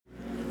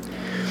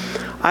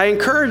I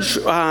encourage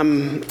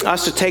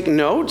us to take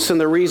notes,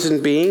 and the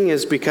reason being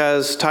is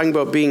because talking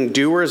about being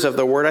doers of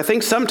the word, I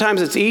think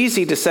sometimes it's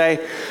easy to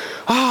say,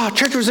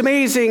 church was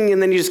amazing, and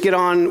then you just get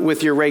on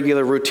with your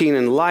regular routine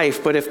in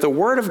life. But if the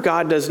word of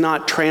God does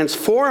not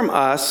transform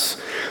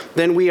us,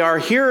 then we are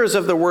hearers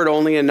of the word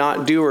only and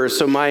not doers.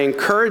 So my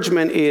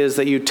encouragement is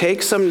that you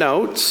take some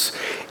notes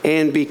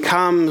and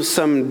become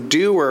some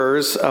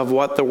doers of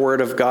what the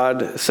word of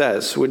God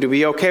says. Would you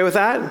be okay with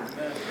that?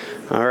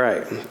 All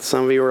right.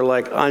 Some of you are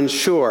like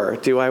unsure.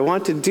 Do I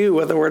want to do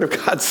what the Word of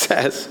God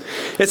says?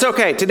 It's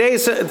okay.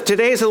 Today's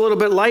a little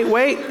bit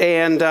lightweight,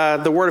 and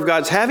the Word of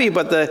God's heavy,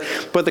 but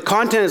the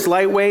content is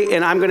lightweight.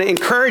 And I'm going to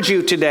encourage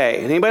you today.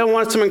 Anybody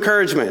want some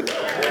encouragement?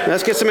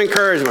 Let's get some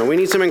encouragement. We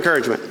need some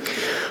encouragement.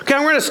 Okay,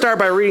 I'm going to start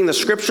by reading the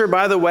scripture.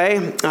 By the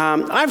way,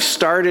 I've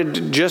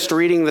started just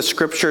reading the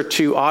scripture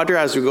to Audra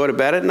as we go to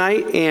bed at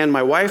night, and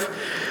my wife,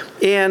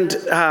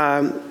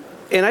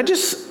 and I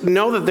just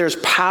know that there's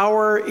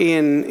power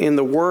in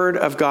the Word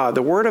of God.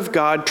 The Word of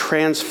God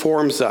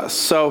transforms us.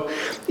 So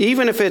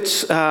even if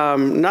it's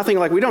nothing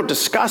like, we don't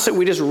discuss it,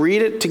 we just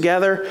read it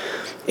together,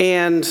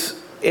 and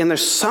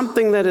there's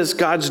something that is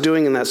God's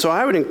doing in that. So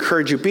I would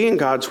encourage you, be in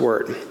God's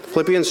Word.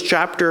 Philippians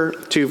chapter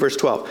 2, verse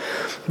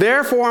 12.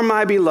 Therefore,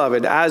 my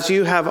beloved, as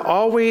you have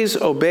always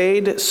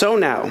obeyed, so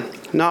now,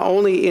 not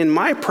only in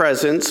my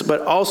presence,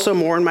 but also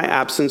more in my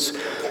absence,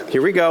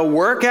 here we go.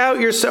 Work out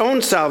your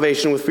own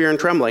salvation with fear and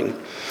trembling.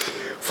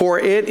 For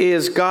it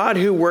is God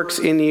who works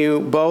in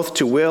you both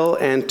to will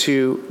and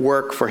to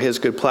work for his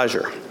good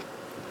pleasure.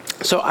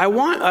 So I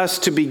want us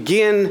to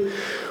begin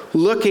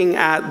looking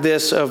at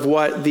this of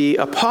what the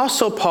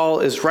Apostle Paul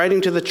is writing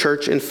to the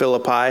church in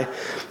Philippi,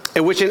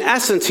 which in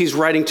essence he's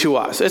writing to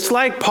us. It's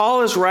like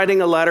Paul is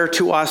writing a letter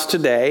to us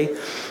today,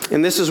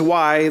 and this is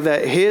why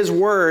that his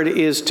word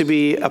is to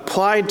be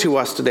applied to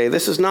us today.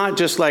 This is not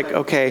just like,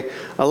 okay,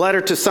 a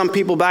letter to some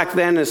people back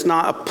then is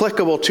not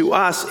applicable to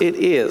us. It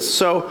is.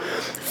 So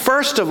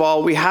first of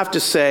all, we have to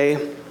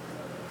say,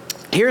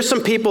 here's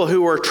some people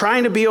who are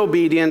trying to be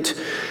obedient,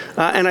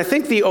 and I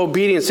think the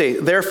obedience,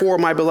 therefore,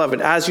 my beloved,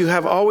 as you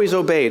have always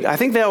obeyed. I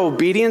think that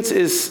obedience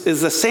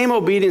is the same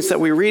obedience that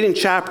we read in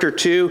chapter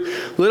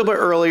 2, a little bit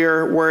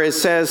earlier, where it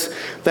says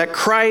that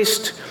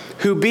Christ,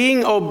 who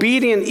being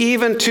obedient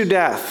even to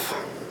death,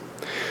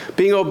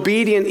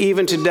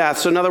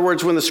 So in other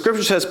words, when the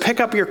scripture says, pick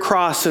up your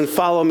cross and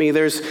follow me,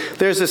 there's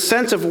a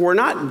sense of we're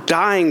not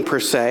dying per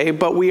se,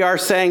 but we are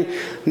saying,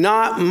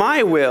 not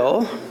my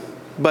will,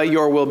 but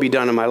your will be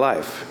done in my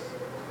life.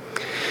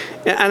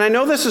 And I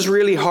know this is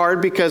really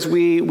hard because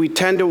we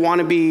tend to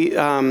want to be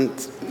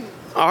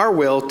our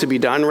will to be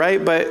done,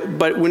 right?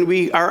 But when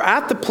we are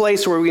at the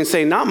place where we can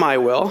say, not my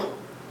will,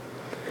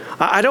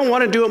 I don't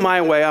want to do it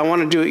my way, I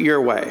want to do it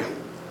your way.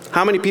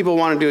 How many people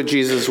want to do it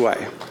Jesus'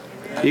 way?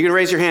 You can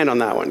raise your hand on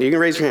that one. You can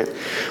raise your hand.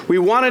 We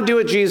want to do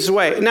it Jesus'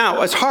 way.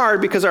 Now, it's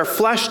hard because our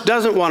flesh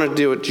doesn't want to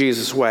do it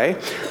Jesus' way.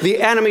 The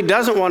enemy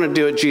doesn't want to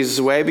do it Jesus'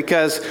 way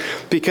because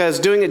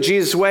doing it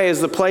Jesus' way is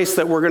the place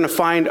that we're going to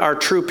find our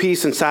true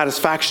peace and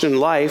satisfaction in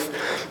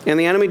life. And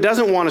the enemy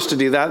doesn't want us to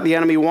do that. The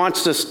enemy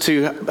wants us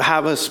to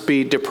have us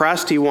be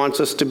depressed. He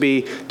wants us to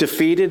be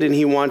defeated, and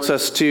he wants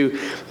us to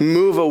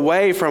move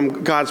away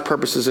from God's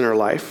purposes in our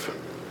life.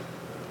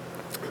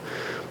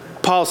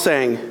 Paul's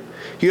saying,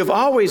 you have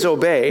always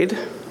obeyed,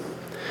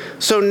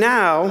 so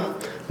now,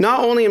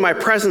 not only in my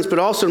presence, but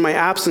also in my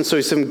absence, so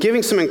he's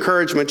giving some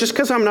encouragement, just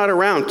because I'm not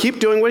around,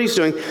 keep doing what he's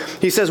doing.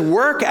 He says,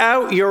 work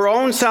out your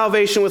own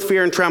salvation with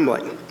fear and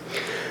trembling.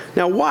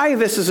 Now, why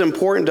this is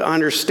important to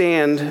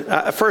understand,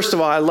 first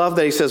of all, I love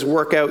that he says,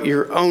 work out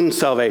your own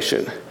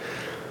salvation.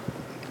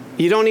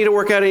 You don't need to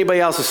work out anybody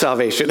else's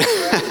salvation.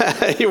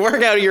 You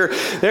work out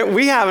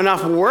we have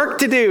enough work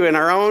to do in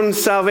our own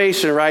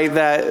salvation, right?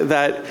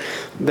 That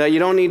you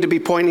don't need to be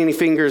pointing any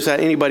fingers at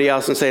anybody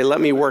else and say,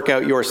 let me work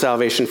out your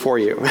salvation for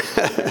you.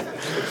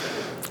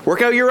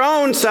 Work out your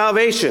own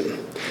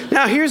salvation.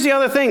 Now, here's the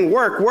other thing.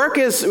 Work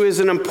is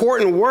an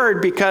important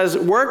word because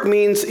work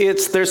means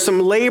there's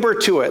some labor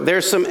to it.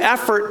 There's some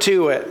effort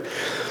to it.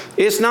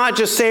 It's not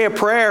just say a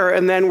prayer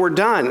and then we're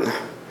done.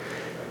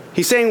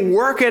 He's saying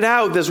work it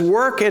out. This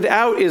work it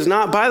out is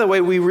not, by the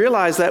way, we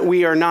realize that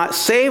we are not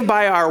saved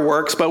by our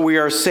works, but we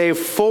are saved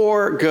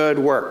for good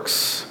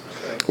works.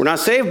 We're not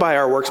saved by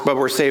our works, but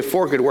we're saved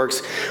for good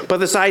works. But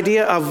this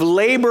idea of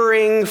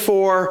laboring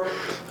for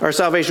our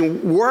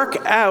salvation, work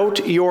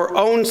out your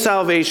own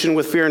salvation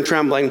with fear and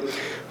trembling.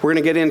 We're going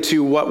to get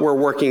into what we're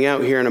working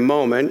out here in a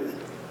moment.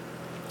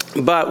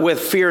 But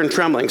with fear and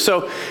trembling.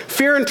 So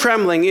fear and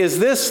trembling, is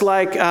this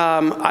like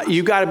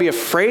you got to be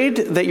afraid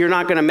that you're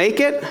not going to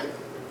make it?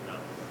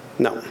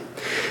 No.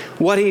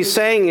 What he's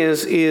saying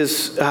is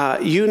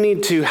you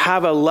need to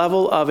have a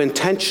level of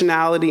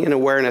intentionality and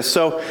awareness.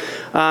 So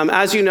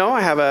as you know,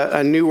 I have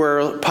a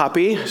newer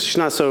puppy. She's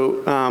not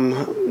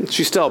so,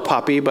 she's still a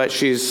puppy, but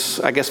she's,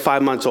 I guess,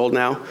 5 months old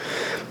now.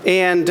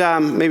 And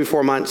maybe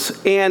 4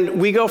 months. And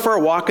we go for a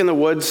walk in the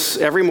woods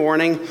every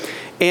morning.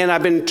 And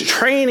I've been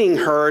training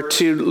her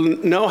to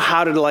know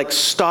how to like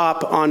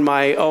stop on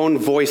my own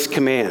voice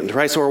command,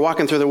 right? So we're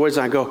walking through the woods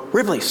and I go,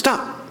 Ripley,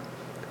 stop.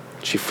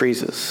 She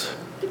freezes.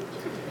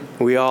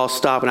 We all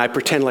stop and I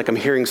pretend like I'm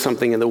hearing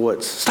something in the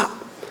woods. Stop.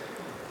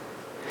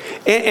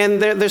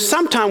 And there's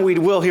sometime we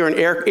will hear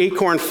an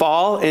acorn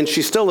fall, and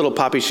she's still a little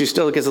puppy. She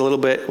still gets a little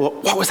bit, well,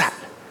 what was that?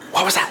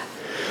 What was that?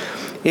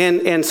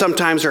 And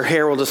sometimes her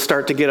hair will just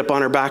start to get up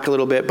on her back a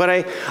little bit. But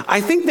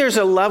I think there's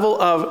a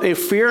level of a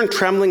fear and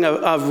trembling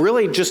of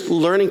really just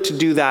learning to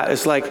do that.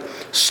 It's like,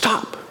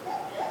 stop,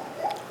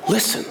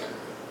 listen,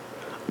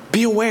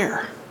 be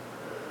aware.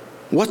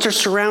 What's our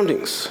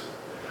surroundings?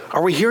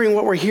 Are we hearing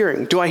what we're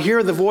hearing? Do I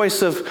hear the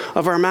voice of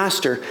our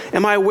master?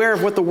 Am I aware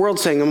of what the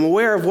world's saying? Am I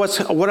aware of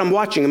what I'm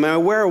watching? Am I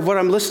aware of what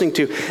I'm listening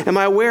to? Am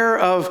I aware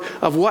of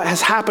what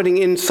is happening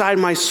inside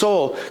my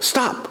soul?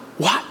 Stop,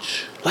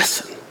 watch,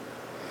 listen.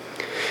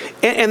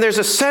 And there's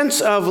a sense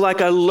of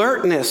like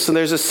alertness, and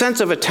there's a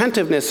sense of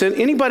attentiveness. And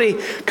anybody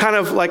kind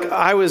of like,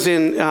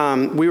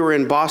 we were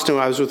in Boston.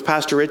 I was with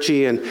Pastor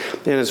Richie and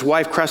his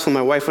wife, Cresslin.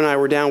 My wife and I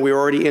were down. We were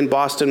already in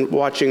Boston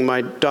watching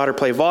my daughter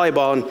play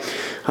volleyball.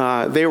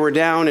 And they were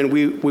down, and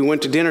we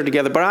went to dinner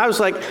together. But I was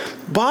like,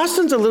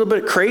 Boston's a little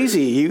bit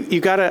crazy.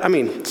 You gotta,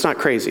 it's not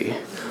crazy.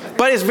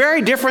 But it's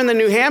very different than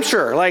New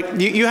Hampshire. Like,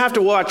 you have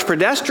to watch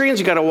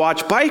pedestrians, you got to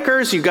watch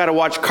bikers, you got to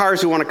watch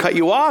cars who want to cut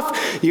you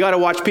off, you got to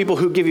watch people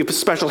who give you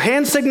special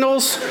hand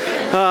signals.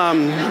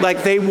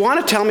 Like, they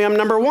want to tell me I'm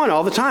number one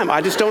all the time. I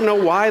just don't know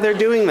why they're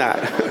doing that.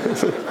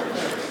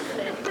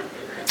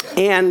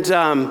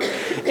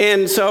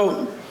 and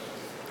so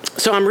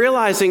I'm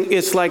realizing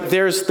it's like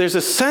there's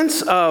a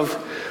sense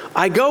of,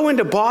 I go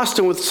into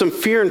Boston with some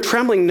fear and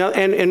trembling,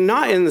 and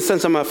not in the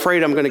sense I'm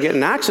afraid I'm going to get in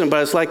an accident,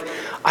 but it's like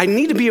I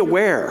need to be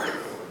aware.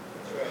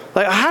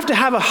 Like I have to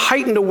have a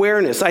heightened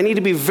awareness. I need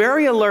to be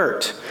very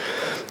alert.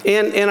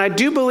 And I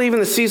do believe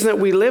in the season that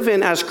we live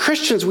in as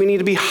Christians, we need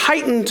to be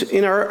heightened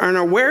in our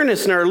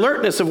awareness and our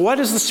alertness of what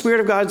is the Spirit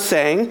of God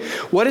saying,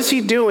 what is He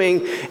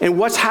doing, and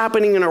what's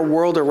happening in our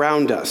world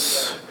around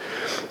us.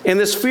 And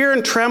this fear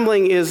and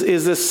trembling is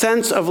this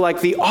sense of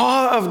like the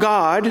awe of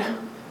God.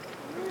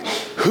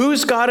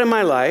 Who's God in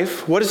my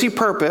life? What has He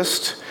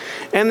purposed?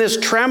 And this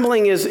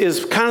trembling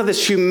is kind of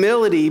this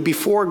humility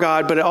before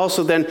God, but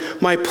also then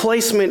my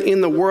placement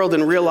in the world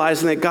and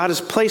realizing that God has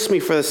placed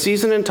me for the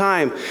season and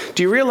time.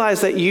 Do you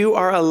realize that you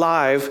are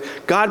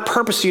alive? God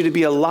purposed you to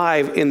be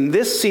alive in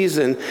this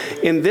season,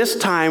 in this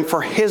time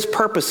for His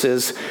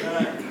purposes.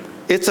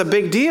 It's a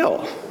big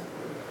deal.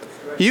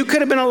 You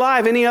could have been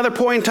alive any other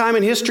point in time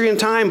in history and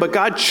time, but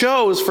God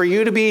chose for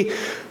you to be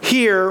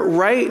here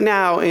right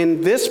now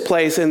in this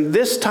place, in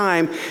this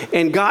time,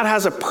 and God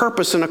has a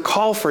purpose and a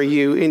call for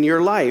you in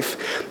your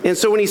life. And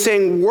so when He's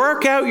saying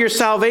work out your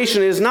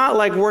salvation, it is not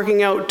like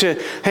working out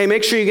to, hey,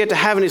 make sure you get to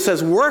heaven. He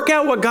says work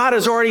out what God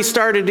has already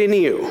started in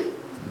you.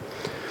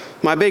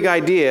 My big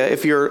idea,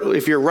 if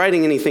you're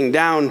writing anything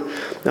down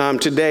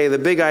today, the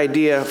big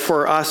idea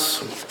for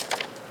us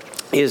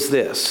is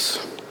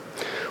this.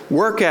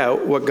 Work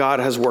out what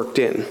God has worked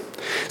in.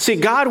 See,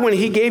 God, when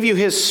He gave you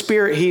His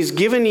Spirit, He's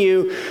given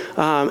you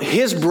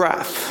His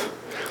breath,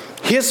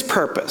 His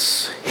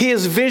purpose,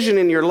 His vision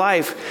in your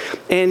life,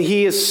 and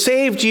He has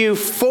saved you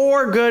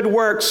for good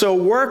work. So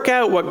work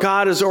out what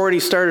God has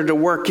already started to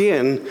work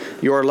in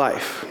your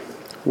life.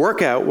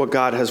 Work out what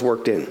God has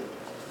worked in.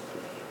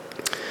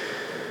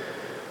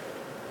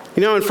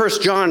 You know, in 1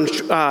 John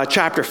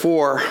chapter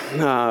 4,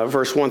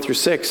 verse 1 through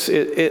 6,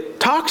 it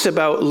talks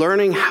about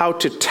learning how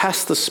to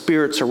test the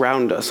spirits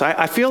around us.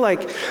 I feel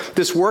like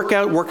this work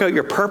out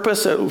your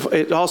purpose.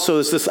 It also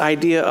is this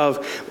idea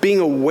of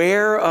being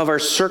aware of our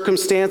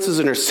circumstances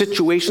and our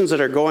situations that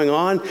are going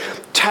on,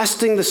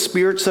 testing the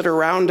spirits that are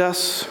around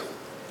us.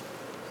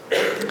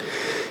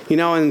 You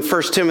know, in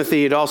 1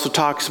 Timothy, it also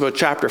talks about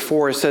chapter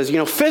 4. It says,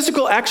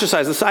 physical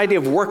exercise, this idea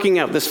of working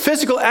out, this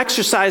physical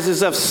exercise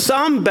is of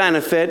some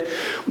benefit,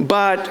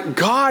 but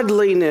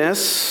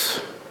godliness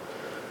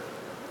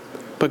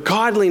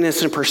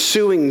and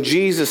pursuing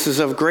Jesus is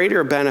of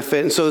greater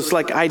benefit. And so it's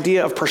like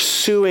idea of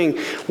pursuing,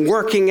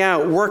 working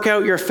out, work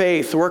out your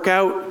faith, work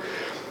out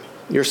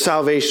your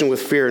salvation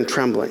with fear and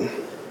trembling.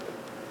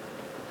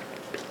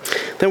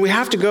 Then we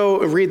have to go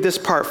read this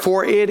part.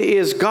 For it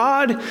is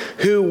God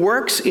who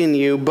works in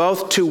you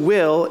both to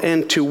will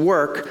and to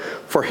work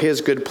for His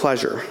good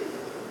pleasure.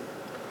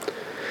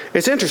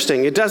 It's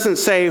interesting. It doesn't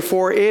say,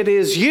 for it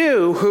is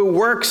you who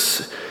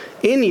works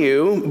in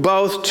you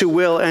both to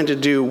will and to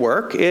do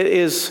work. It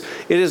is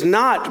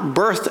not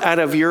birthed out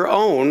of your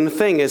own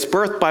thing. It's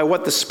birthed by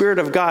what the Spirit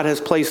of God has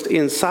placed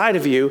inside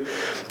of you.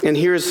 And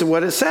here's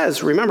what it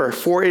says. Remember,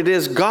 for it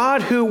is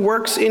God who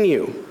works in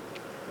you.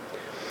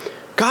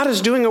 God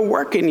is doing a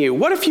work in you.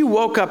 What if you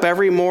woke up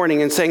every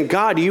morning and saying,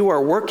 God, you are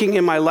working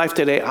in my life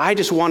today. I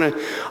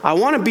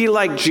want to be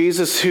like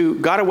Jesus, who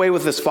got away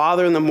with his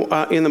Father in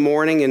the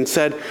morning and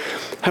said,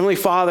 Heavenly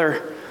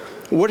Father,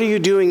 what are you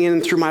doing in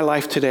and through my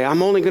life today?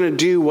 I'm only going to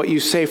do what you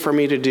say for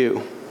me to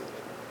do.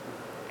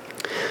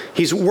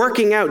 He's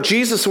working out.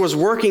 Jesus was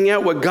working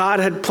out what God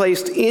had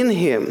placed in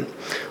him.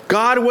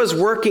 God was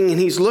working, and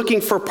he's looking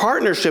for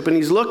partnership, and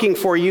he's looking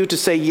for you to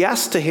say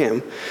yes to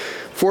him.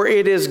 For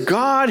it is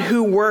God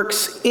who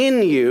works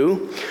in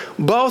you,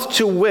 both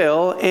to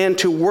will and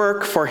to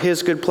work for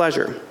his good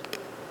pleasure.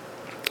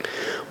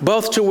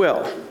 Both to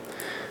will.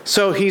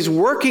 So he's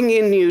working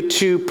in you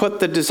to put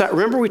the desire.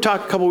 Remember we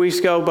talked a couple weeks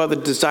ago about the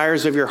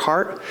desires of your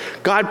heart?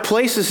 God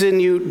places in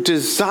you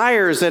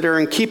desires that are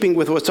in keeping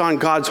with what's on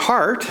God's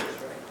heart.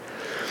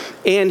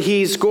 And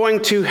he's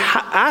going to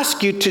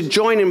ask you to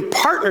join in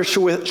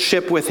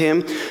partnership with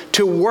him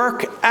to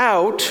work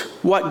out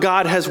what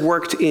God has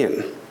worked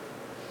in.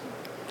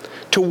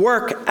 To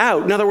work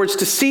out, in other words,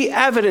 to see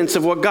evidence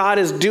of what God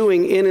is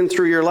doing in and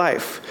through your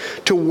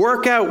life. To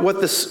work out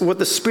what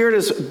the Spirit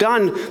has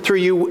done through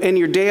you in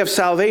your day of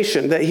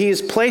salvation. That he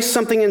has placed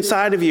something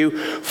inside of you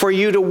for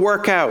you to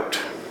work out.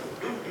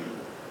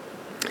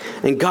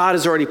 And God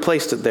has already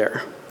placed it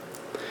there.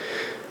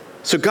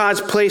 So God's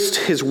placed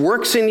his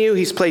works in you,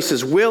 he's placed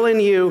his will in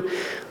you,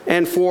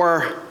 and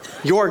for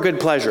your good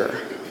pleasure.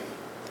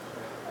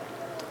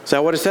 Is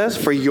that what it says?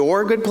 For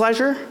your good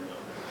pleasure?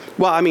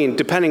 Well, I mean,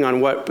 depending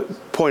on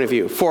what point of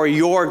view. For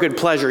your good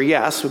pleasure,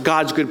 yes,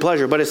 God's good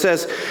pleasure. But it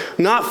says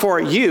not for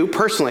you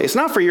personally. It's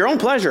not for your own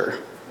pleasure.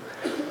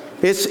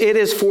 It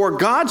is for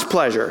God's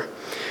pleasure.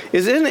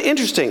 Isn't it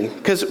interesting?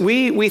 Because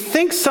we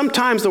think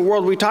sometimes the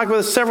world, we talked about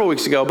this several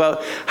weeks ago,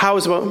 about how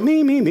it's about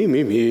me,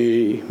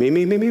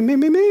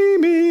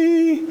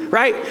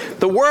 right?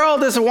 The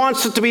world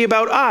wants it to be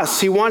about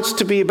us. He wants it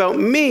to be about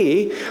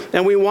me,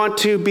 and we want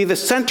to be the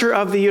center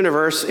of the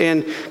universe,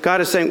 and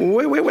God is saying,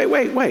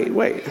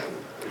 wait.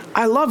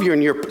 I love you,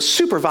 and you're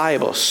super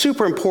valuable,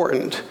 super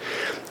important,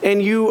 and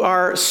you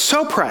are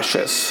so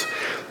precious.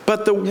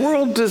 But the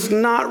world does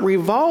not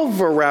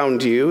revolve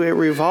around you. It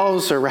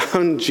revolves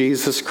around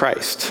Jesus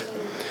Christ.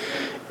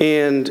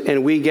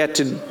 And we get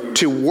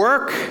to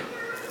work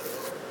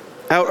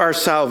out our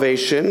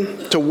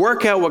salvation, to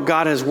work out what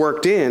God has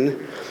worked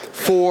in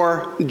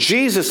for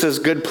Jesus'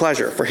 good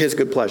pleasure, for his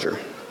good pleasure.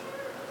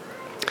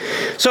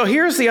 So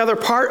here's the other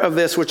part of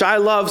this, which I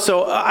love.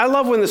 So I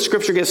love when the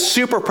scripture gets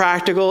super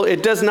practical.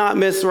 It does not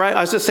miss, right?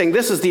 I was just saying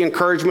this is the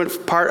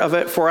encouragement part of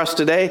it for us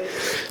today.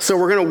 So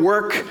we're going to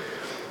work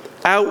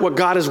out what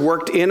God has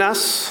worked in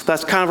us.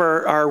 That's kind of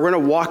our we're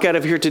going to walk out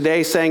of here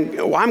today saying,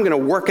 well, I'm going to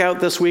work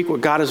out this week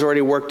what God has already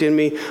worked in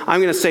me.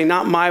 I'm going to say,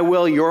 not my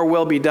will, your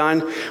will be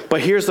done.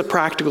 But here's the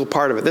practical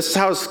part of it. This is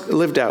how it's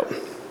lived out.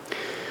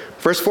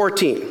 Verse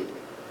 14.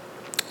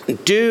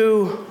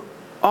 Do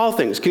all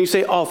things. Can you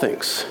say all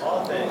things?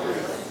 All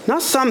things.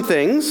 Not some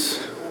things.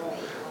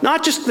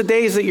 Not just the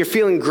days that you're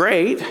feeling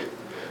great.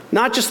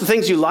 Not just the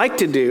things you like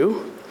to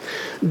do.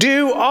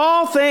 Do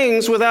all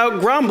things without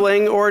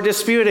grumbling or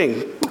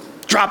disputing.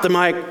 Drop the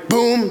mic.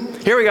 Boom.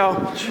 Here we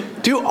go.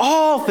 Do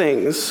all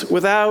things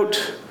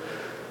without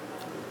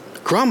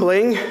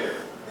grumbling.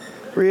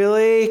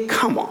 Really?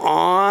 Come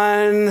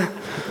on.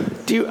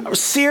 Do you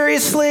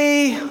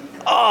seriously?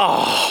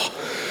 Oh.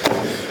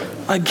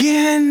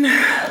 Again?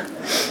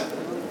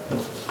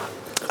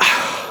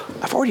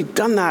 I've already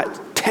done that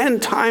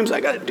 10 times.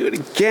 I got to do it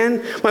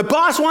again. My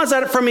boss wants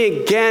that from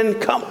me again.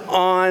 Come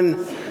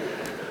on.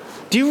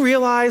 Do you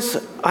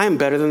realize I am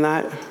better than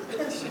that?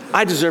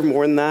 I deserve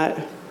more than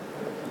that.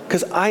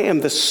 Because I am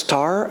the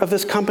star of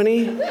this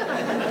company.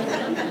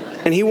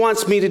 And he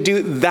wants me to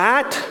do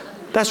that?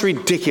 That's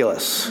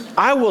ridiculous.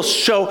 I will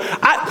show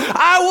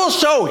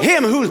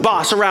him who's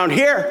boss around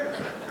here.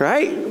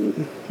 Right?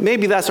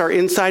 Maybe that's our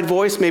inside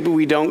voice. Maybe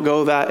we don't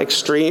go that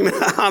extreme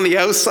on the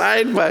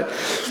outside, but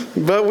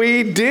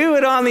we do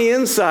it on the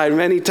inside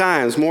many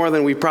times, more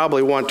than we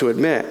probably want to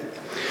admit.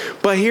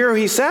 But here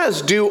he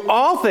says, do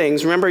all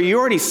things. Remember, you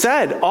already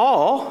said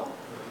all.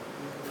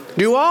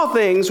 Do all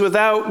things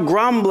without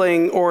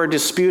grumbling or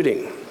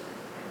disputing.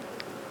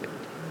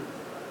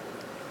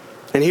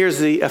 And here's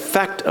the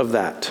effect of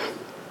that.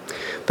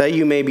 That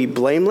you may be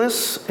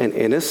blameless and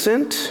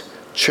innocent,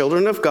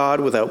 children of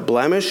God without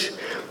blemish,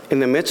 in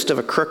the midst of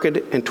a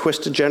crooked and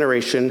twisted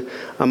generation,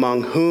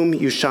 among whom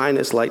you shine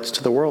as lights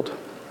to the world.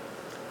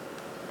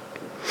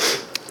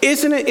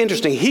 Isn't it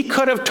interesting? He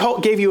could have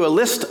gave you a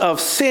list of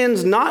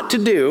sins not to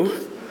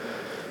do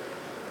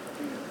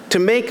to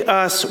make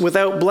us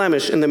without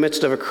blemish in the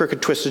midst of a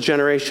crooked, twisted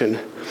generation.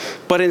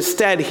 But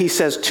instead, he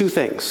says two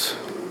things.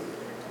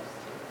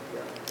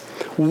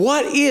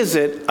 What is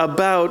it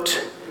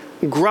about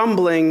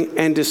grumbling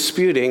and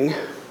disputing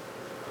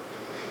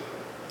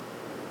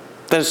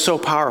that is so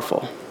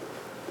powerful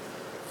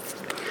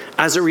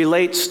as it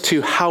relates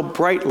to how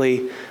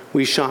brightly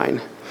we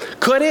shine?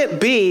 Could it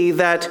be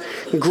that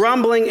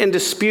grumbling and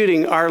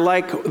disputing are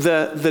like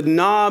the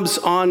knobs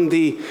on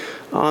the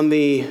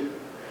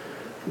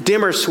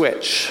dimmer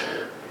switch?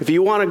 If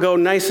you want to go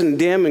nice and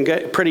dim and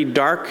get pretty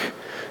dark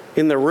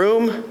in the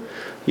room,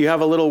 you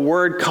have a little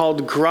word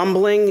called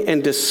grumbling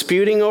and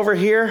disputing over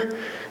here.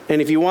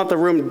 And if you want the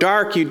room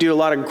dark, you do a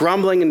lot of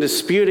grumbling and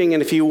disputing.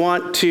 And if you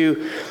want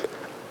to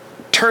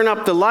turn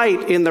up the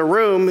light in the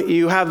room,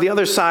 you have the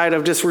other side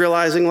of just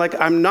realizing, like,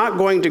 I'm not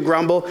going to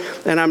grumble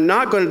and I'm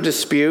not going to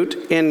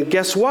dispute. And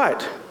guess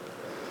what?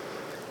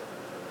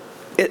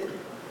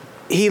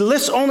 He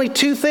lists only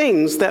two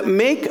things that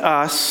make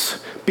us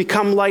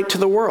become light to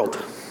the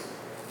world.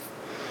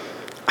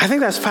 I think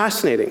that's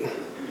fascinating.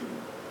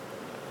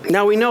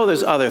 Now, we know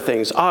there's other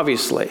things,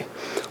 obviously.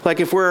 Like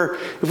if we're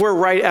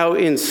right out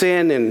in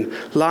sin and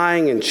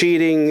lying and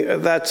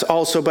cheating, that's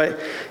also, but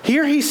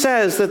here he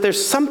says that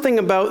there's something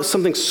about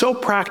something so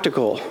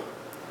practical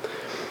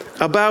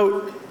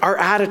about our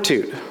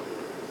attitude.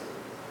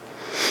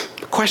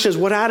 The question is,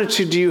 what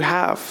attitude do you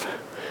have?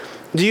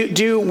 Do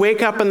you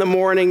wake up in the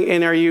morning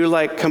and are you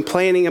like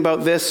complaining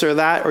about this or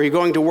that? Or are you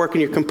going to work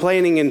and you're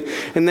complaining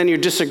and then you're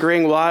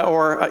disagreeing?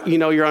 Or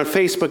you're on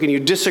Facebook and you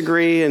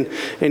disagree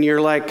and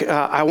you're like,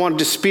 I want to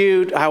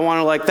dispute. I want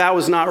to like, that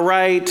was not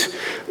right.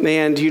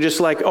 And you just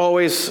like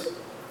always,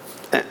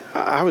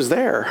 I was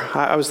there.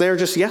 I was there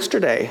just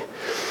yesterday.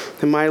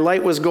 And my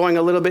light was going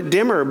a little bit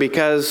dimmer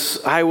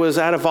because I was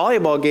at a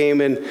volleyball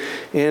game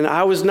and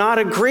I was not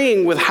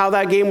agreeing with how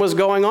that game was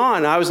going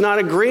on. I was not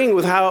agreeing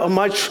with how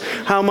much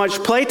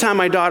playtime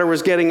my daughter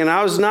was getting, and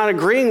I was not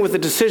agreeing with the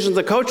decisions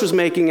the coach was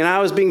making, and I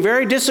was being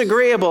very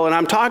disagreeable. And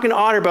I'm talking to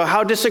Otter about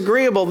how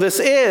disagreeable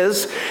this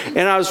is,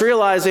 and I was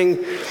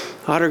realizing,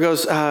 Otter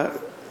goes, all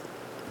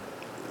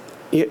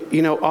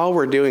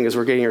we're doing is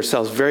we're getting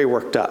ourselves very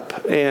worked up.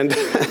 And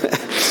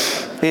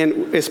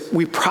And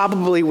we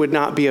probably would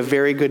not be a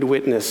very good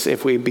witness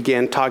if we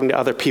began talking to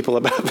other people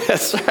about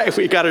this, right?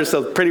 We got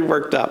ourselves pretty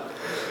worked up.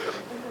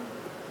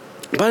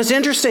 But it's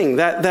interesting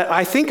that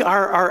I think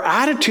our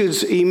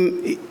attitudes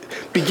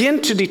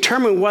begin to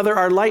determine whether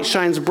our light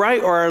shines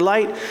bright or our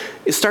light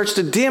starts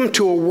to dim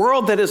to a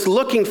world that is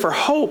looking for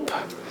hope,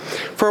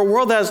 for a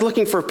world that is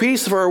looking for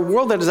peace, for a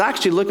world that is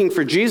actually looking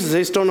for Jesus. They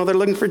just don't know they're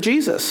looking for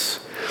Jesus.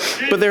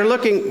 But they're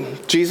looking,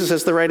 Jesus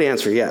is the right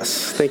answer,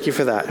 yes. Thank you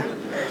for that.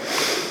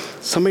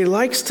 Somebody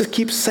likes to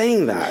keep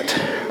saying that.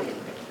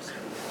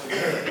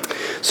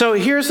 So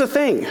here's the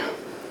thing.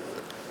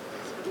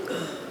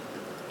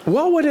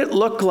 What would it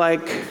look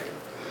like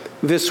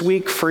this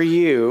week for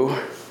you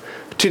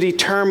to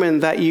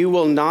determine that you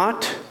will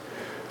not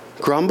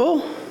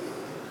grumble,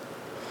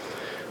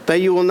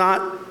 that you will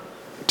not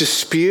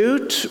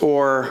dispute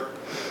or,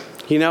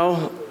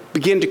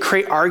 begin to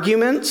create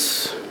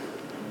arguments?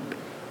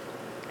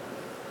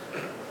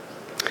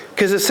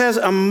 Because it says,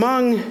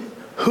 among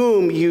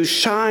whom you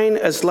shine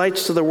as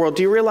lights to the world.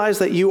 Do you realize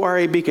that you are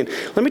a beacon?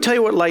 Let me tell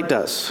you what light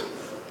does.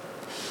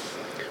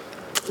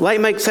 Light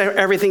makes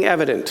everything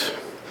evident.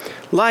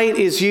 Light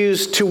is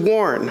used to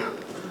warn.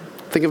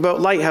 Think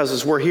about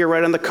lighthouses. We're here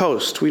right on the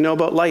coast. We know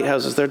about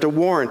lighthouses. They're to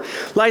warn.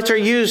 Lights are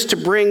used to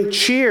bring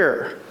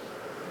cheer.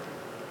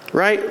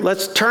 Right?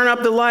 Let's turn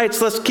up the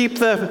lights. Let's keep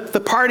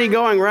the party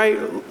going, right?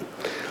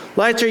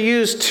 Lights are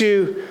used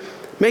to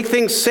make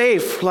things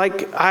safe.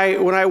 Like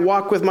when I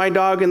walk with my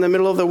dog in the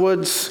middle of the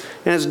woods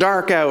and it's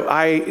dark out,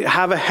 I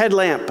have a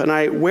headlamp and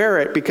I wear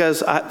it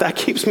because that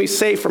keeps me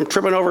safe from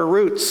tripping over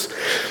roots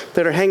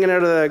that are hanging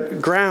out of the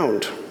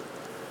ground.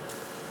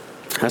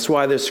 That's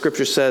why the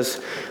scripture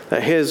says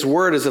that his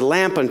word is a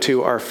lamp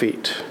unto our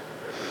feet.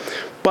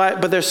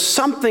 But there's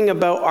something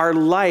about our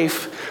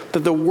life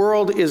that the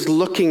world is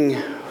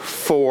looking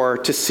for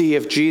to see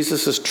if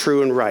Jesus is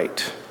true and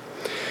right.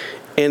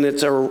 And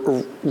it's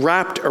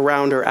wrapped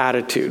around our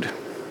attitude.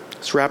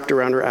 It's wrapped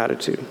around our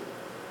attitude.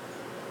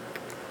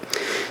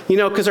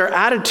 Because our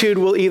attitude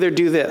will either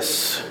do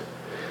this.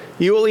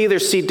 You will either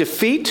see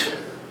defeat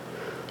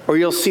or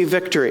you'll see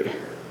victory.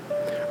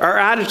 Our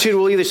attitude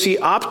will either see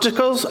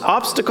obstacles,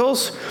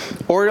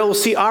 or it will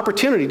see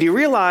opportunity. Do you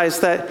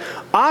realize that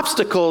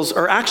obstacles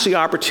are actually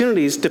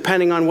opportunities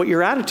depending on what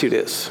your attitude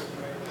is?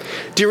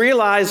 Do you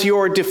realize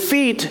your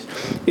defeat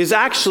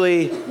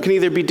can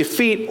either be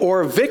defeat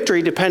or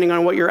victory depending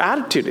on what your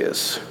attitude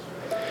is?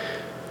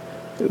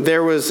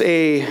 There was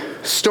a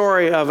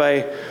story of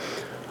a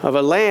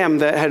lamb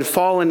that had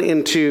fallen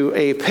into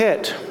a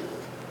pit,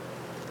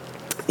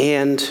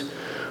 and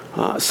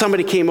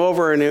somebody came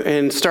over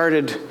and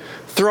started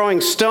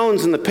throwing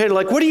stones in the pit,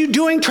 like, "What are you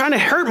doing trying to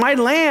hurt my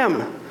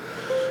lamb?"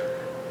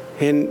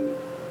 And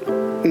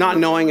not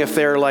knowing if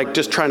they're like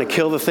just trying to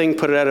kill the thing,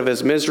 put it out of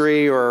his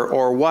misery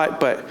or what,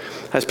 but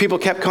as people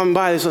kept coming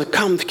by, they said,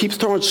 "Come, keep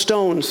throwing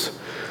stones."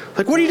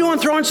 Like, "What are you doing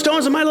throwing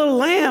stones at my little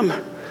lamb?"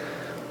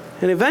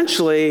 And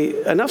eventually,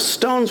 enough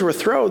stones were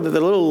thrown that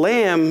the little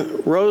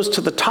lamb rose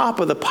to the top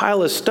of the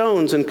pile of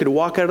stones and could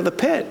walk out of the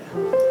pit.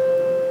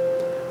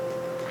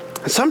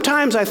 And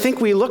sometimes I think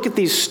we look at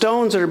these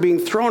stones that are being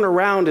thrown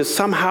around as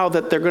somehow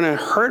that they're going to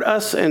hurt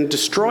us and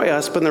destroy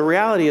us. But the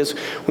reality is,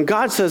 when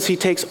God says he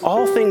takes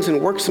all things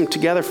and works them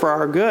together for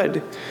our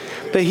good,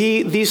 that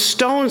these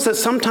stones that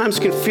sometimes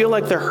can feel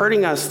like they're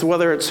hurting us,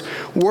 whether it's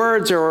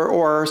words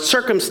or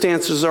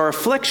circumstances or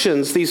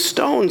afflictions, these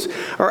stones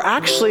are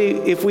actually,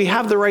 if we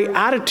have the right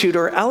attitude,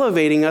 are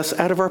elevating us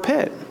out of our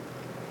pit.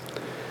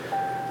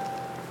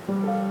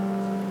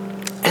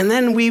 And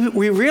then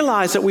we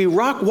realize that we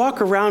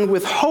walk around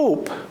with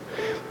hope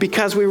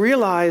because we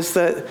realize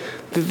that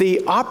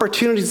the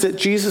opportunities that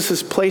Jesus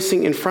is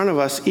placing in front of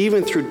us,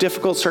 even through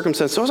difficult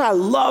circumstances. So I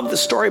love the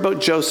story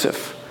about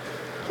Joseph.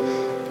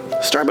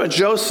 The story about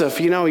Joseph,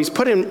 he's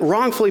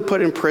wrongfully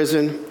put in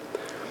prison.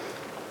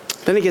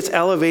 Then he gets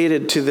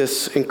elevated to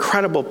this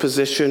incredible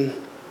position.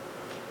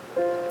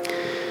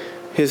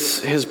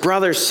 His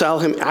brothers sell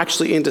him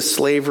actually into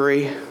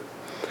slavery.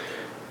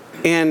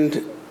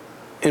 And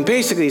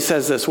basically he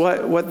says this,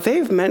 what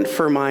they've meant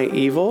for my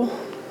evil,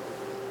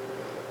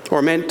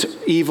 or meant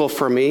evil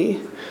for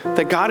me,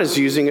 that God is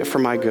using it for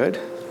my good.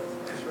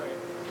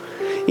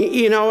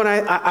 And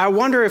I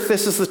wonder if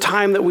this is the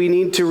time that we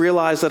need to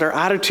realize that our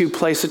attitude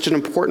plays such an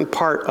important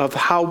part of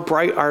how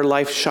bright our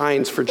life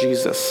shines for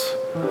Jesus.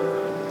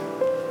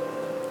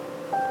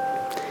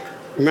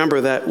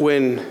 Remember that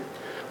when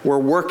we're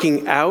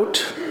working out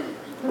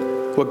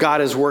what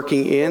God is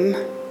working in,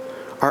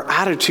 our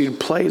attitude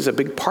plays a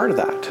big part of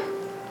that.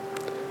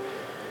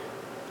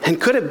 And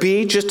could it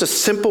be just a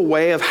simple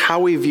way of how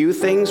we view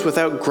things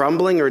without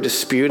grumbling or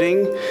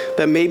disputing,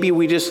 that maybe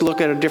we just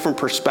look at a different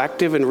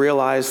perspective and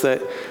realize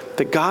that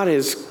God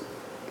is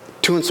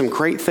doing some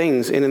great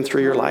things in and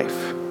through your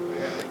life,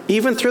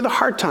 even through the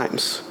hard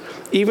times,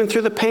 even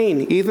through the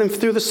pain, even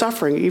through the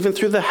suffering, even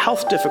through the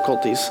health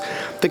difficulties,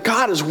 that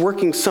God is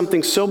working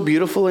something so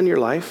beautiful in your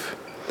life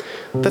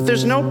that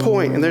there's no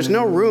point and there's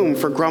no room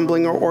for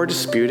grumbling or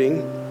disputing,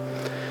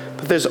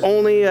 that there's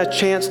only a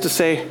chance to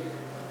say,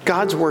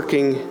 God's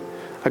working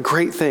a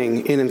great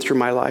thing in and through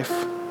my life.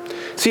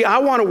 See, I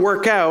want to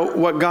work out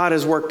what God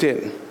has worked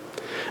in.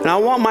 And I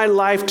want my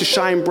life to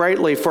shine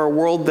brightly for a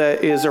world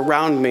that is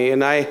around me.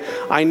 And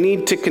I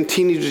need to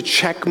continue to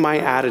check my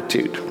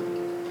attitude.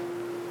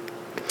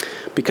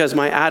 Because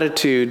my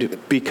attitude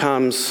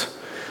becomes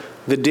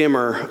the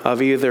dimmer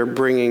of either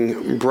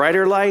bringing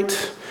brighter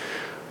light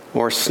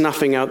or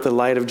snuffing out the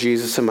light of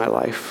Jesus in my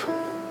life.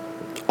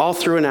 All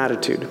through an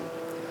attitude.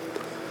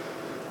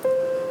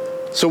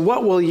 So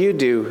what will you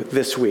do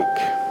this week?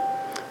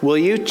 Will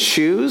you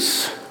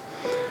choose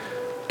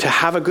to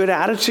have a good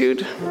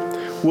attitude?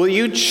 Will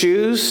you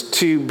choose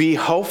to be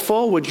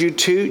hopeful? Would you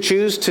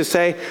choose to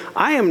say,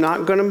 I am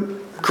not going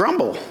to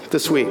grumble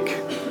this week.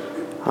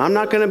 I'm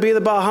not going to be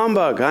the bah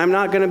humbug. I'm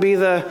not going to be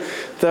the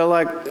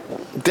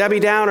Debbie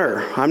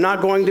Downer. I'm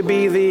not going to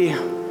be the,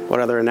 what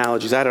other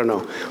analogies? I don't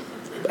know.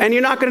 And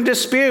you're not going to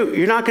dispute.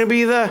 You're not going to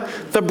be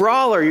the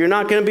brawler. You're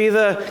not going to be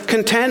the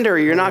contender.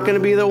 You're not going to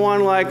be the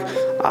one like,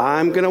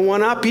 I'm going to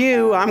one-up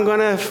you. I'm going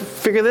to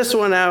figure this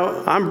one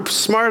out. I'm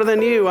smarter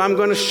than you. I'm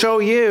going to show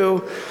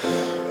you.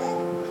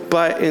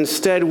 But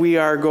instead, we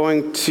are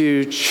going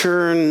to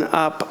churn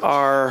up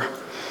our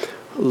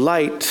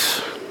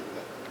light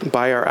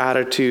by our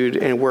attitude,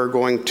 and we're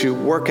going to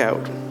work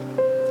out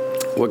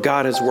what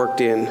God has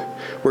worked in.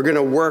 We're going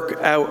to work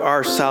out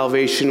our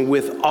salvation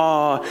with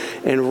awe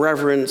and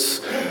reverence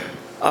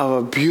of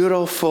a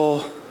beautiful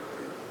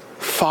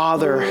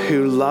Father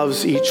who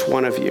loves each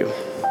one of you.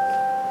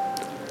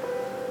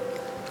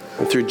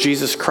 And through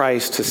Jesus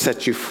Christ to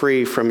set you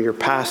free from your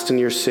past and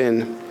your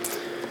sin,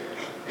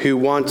 who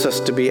wants us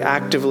to be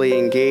actively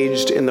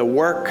engaged in the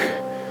work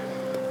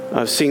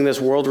of seeing this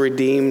world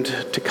redeemed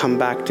to come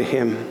back to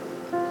Him.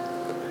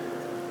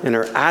 And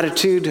our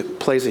attitude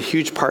plays a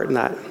huge part in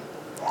that.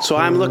 So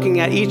I'm looking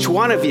at each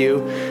one of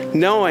you,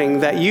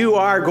 knowing that you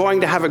are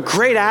going to have a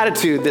great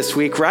attitude this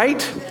week, right?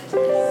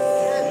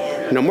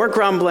 No more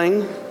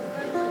grumbling,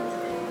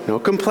 no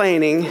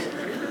complaining.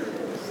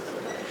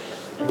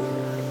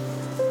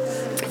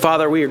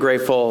 Father, we are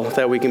grateful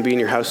that we can be in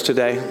your house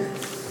today.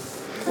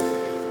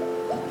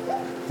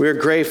 We are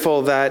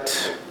grateful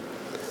that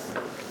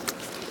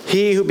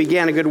He who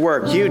began a good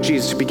work, you,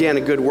 Jesus, who began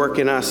a good work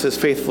in us, is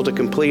faithful to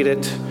complete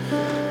it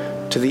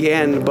to the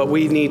end. But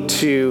we need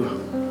to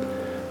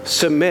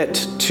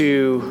submit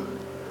to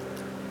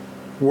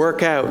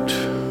work out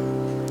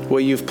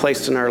what you've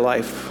placed in our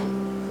life.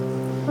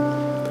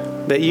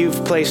 That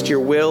you've placed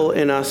your will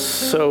in us,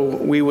 so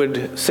we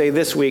would say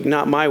this week,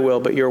 not my will,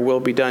 but your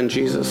will be done,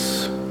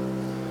 Jesus.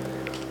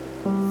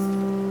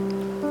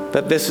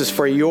 That this is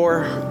for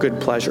your good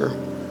pleasure.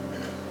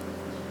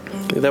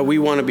 That we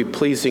want to be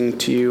pleasing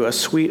to you, a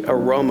sweet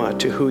aroma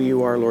to who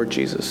you are, Lord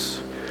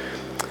Jesus.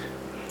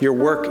 Your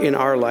work in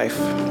our life.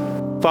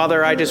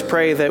 Father, I just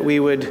pray that we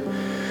would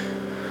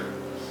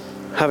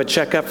have a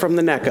checkup from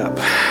the neck up.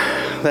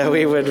 That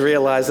we would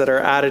realize that our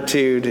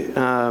attitude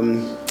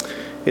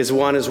is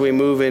one as we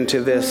move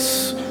into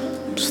this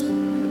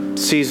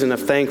season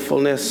of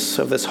thankfulness,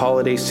 of this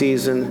holiday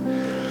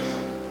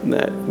season,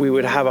 that we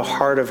would have a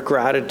heart of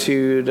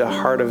gratitude, a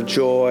heart of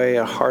joy,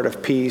 a heart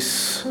of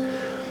peace,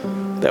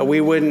 that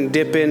we wouldn't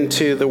dip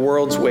into the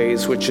world's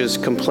ways, which is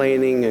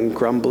complaining and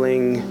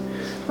grumbling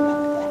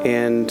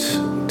and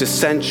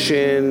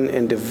dissension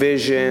and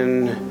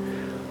division,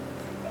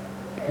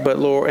 but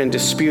Lord, and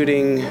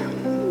disputing.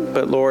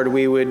 But Lord,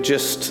 we would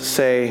just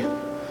say,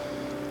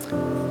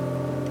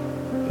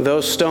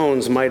 those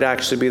stones might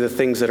actually be the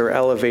things that are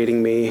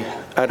elevating me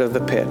out of the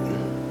pit.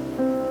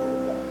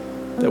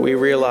 That we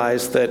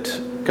realize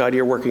that, God,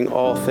 you're working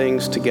all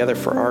things together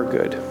for our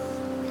good,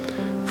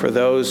 for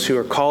those who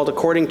are called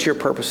according to your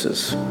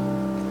purposes,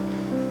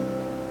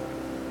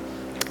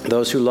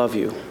 those who love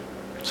you.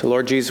 So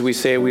Lord Jesus, we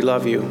say we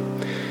love you,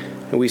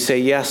 and we say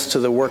yes to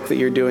the work that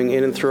you're doing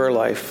in and through our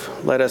life.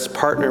 Let us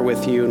partner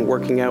with you in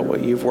working out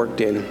what you've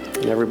worked in.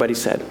 And everybody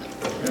said,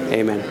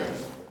 amen.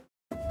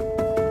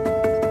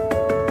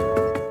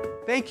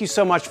 Thank you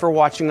so much for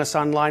watching us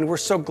online. We're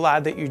so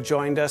glad that you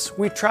joined us.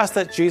 We trust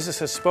that Jesus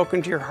has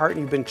spoken to your heart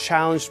and you've been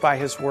challenged by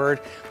his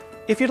word.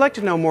 If you'd like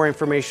to know more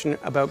information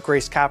about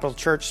Grace Capital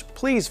Church,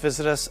 please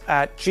visit us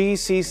at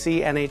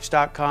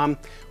gccnh.com.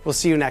 We'll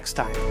see you next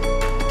time.